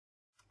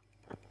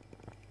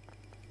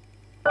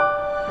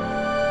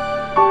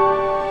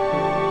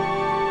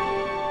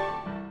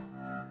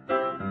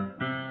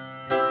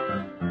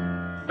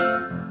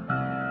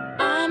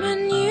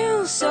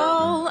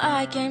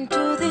came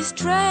to this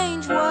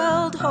strange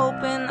world,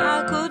 hoping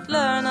I could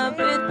learn a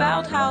bit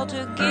about how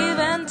to give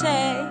and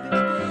take.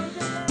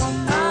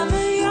 I'm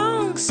a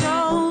young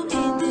soul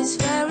in this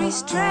very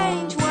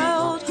strange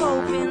world,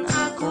 hoping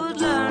I could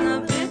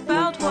learn a bit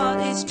about what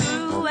is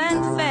true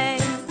and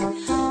fake.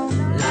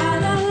 La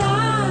la la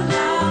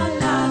la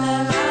la la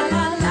la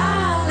la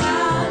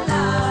la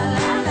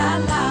la la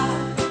la.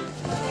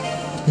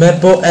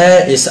 MacBook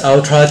Air is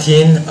ultra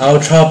thin,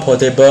 ultra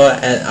portable,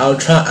 and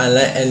ultra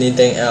unlike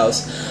anything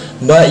else.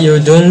 But you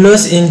don't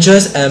lose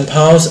inches and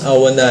pounds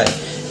overnight.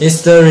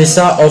 It's the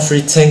result of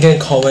rethinking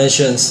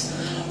conventions,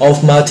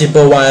 of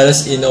multiple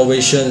wireless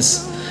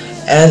innovations,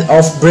 and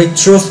of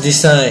breakthrough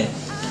design.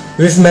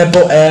 With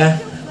MacBook Air,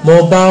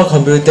 mobile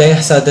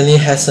computing suddenly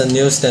has a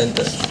new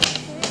standard.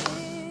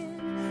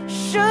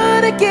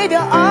 Should've gave you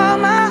all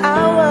my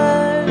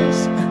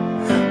hours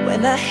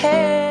when I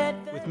had.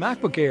 With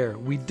MacBook Air,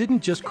 we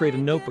didn't just create a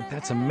notebook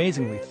that's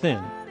amazingly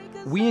thin.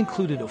 We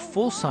included a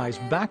full-size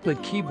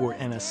backlit keyboard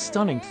and a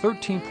stunning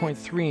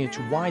 13.3-inch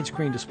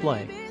widescreen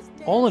display,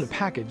 all in a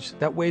package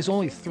that weighs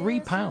only 3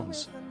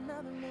 pounds.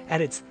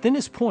 At its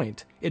thinnest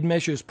point, it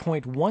measures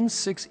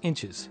 0.16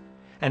 inches,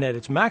 and at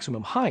its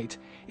maximum height,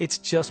 it's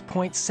just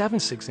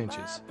 0.76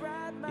 inches.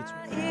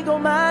 Ego,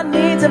 my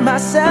needs, and my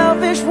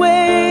selfish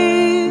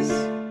ways.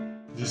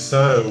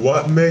 Design.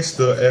 What makes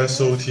the Air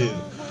so thin?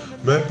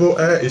 MacBook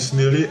Air is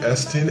nearly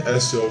as thin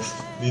as your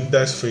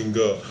index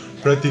finger.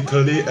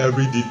 Practically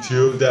every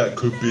detail that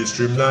could be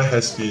streamlined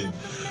has been,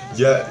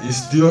 yet it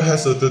still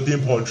has a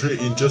 13.3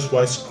 inches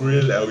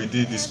widescreen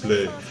LED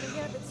display,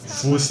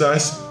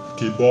 full-size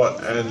keyboard,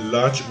 and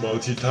large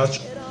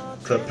multi-touch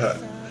trackpad.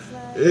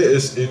 It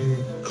is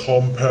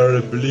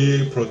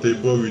incomparably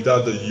portable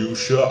without the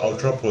usual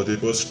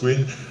ultra-portable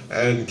screen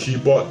and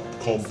keyboard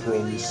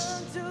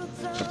compromise.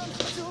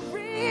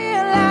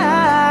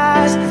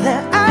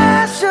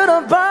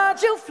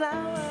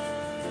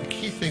 The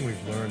key thing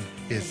we've learned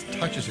is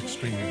touch is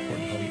extremely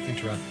important, how we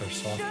interact with our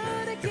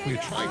software. If we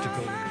tried to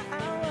go...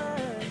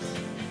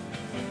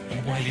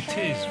 And while it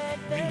is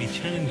really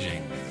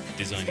challenging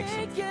designing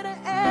something,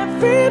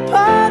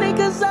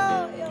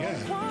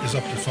 is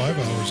up to 5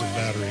 hours of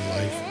battery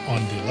life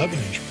on the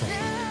 11-inch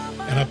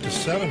product and up to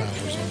 7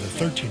 hours on the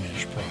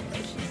 13-inch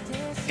product.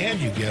 And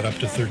you get up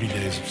to 30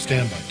 days of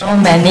standby time. So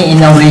many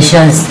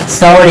innovations,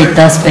 so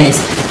little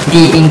space.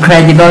 The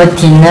incredible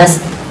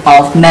thinness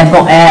of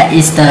MacBook Air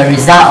is the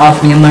result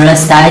of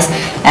numerous size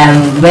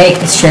and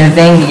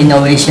weight-shaving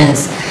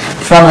innovations.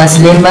 From a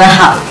slimmer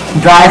hard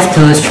drive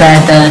to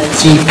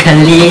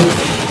strategically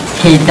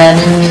hidden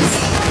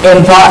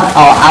import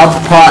or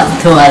output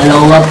to a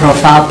lower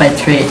profile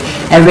battery,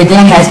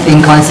 everything has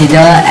been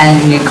considered, and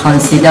we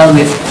consider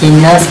with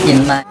thinness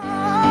in mind.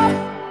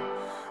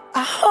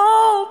 I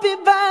hope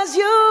it buys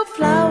you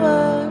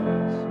flowers.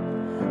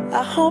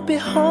 I hope it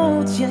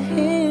holds your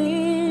hand.